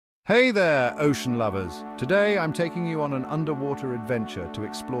Hey there, ocean lovers! Today I'm taking you on an underwater adventure to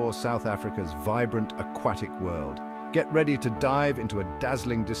explore South Africa's vibrant aquatic world. Get ready to dive into a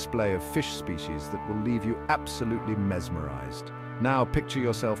dazzling display of fish species that will leave you absolutely mesmerized. Now picture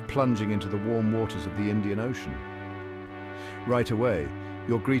yourself plunging into the warm waters of the Indian Ocean. Right away,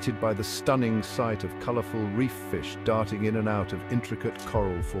 you're greeted by the stunning sight of colorful reef fish darting in and out of intricate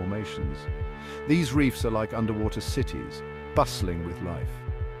coral formations. These reefs are like underwater cities, bustling with life.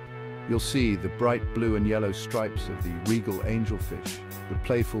 You'll see the bright blue and yellow stripes of the regal angelfish, the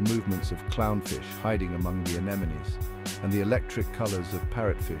playful movements of clownfish hiding among the anemones, and the electric colors of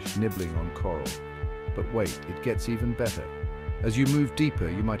parrotfish nibbling on coral. But wait, it gets even better. As you move deeper,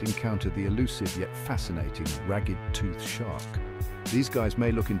 you might encounter the elusive yet fascinating ragged-toothed shark. These guys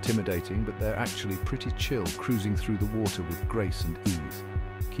may look intimidating, but they're actually pretty chill, cruising through the water with grace and ease.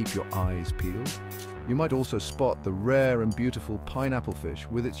 Keep your eyes peeled. You might also spot the rare and beautiful pineapple fish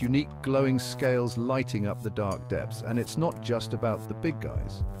with its unique glowing scales lighting up the dark depths. And it's not just about the big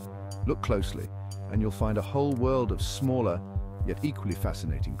guys. Look closely and you'll find a whole world of smaller yet equally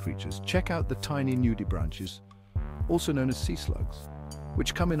fascinating creatures. Check out the tiny nudibranches, also known as sea slugs,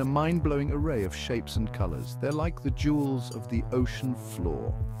 which come in a mind-blowing array of shapes and colors. They're like the jewels of the ocean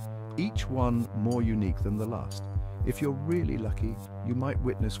floor, each one more unique than the last. If you're really lucky, you might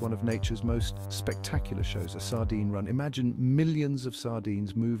witness one of nature's most spectacular shows, a sardine run. Imagine millions of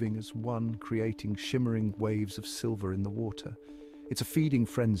sardines moving as one, creating shimmering waves of silver in the water. It's a feeding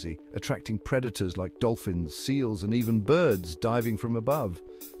frenzy, attracting predators like dolphins, seals, and even birds diving from above.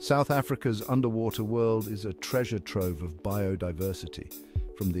 South Africa's underwater world is a treasure trove of biodiversity.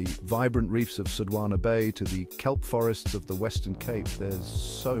 From the vibrant reefs of Sardines Bay to the kelp forests of the Western Cape, there's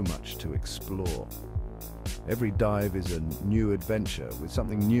so much to explore. Every dive is a new adventure with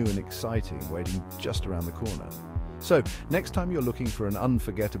something new and exciting waiting just around the corner. So, next time you're looking for an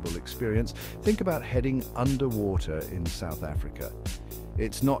unforgettable experience, think about heading underwater in South Africa.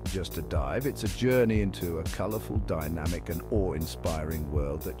 It's not just a dive, it's a journey into a colorful, dynamic, and awe-inspiring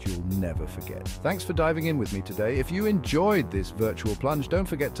world that you'll never forget. Thanks for diving in with me today. If you enjoyed this virtual plunge, don't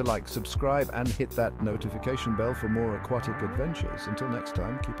forget to like, subscribe, and hit that notification bell for more aquatic adventures. Until next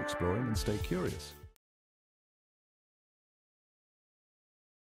time, keep exploring and stay curious.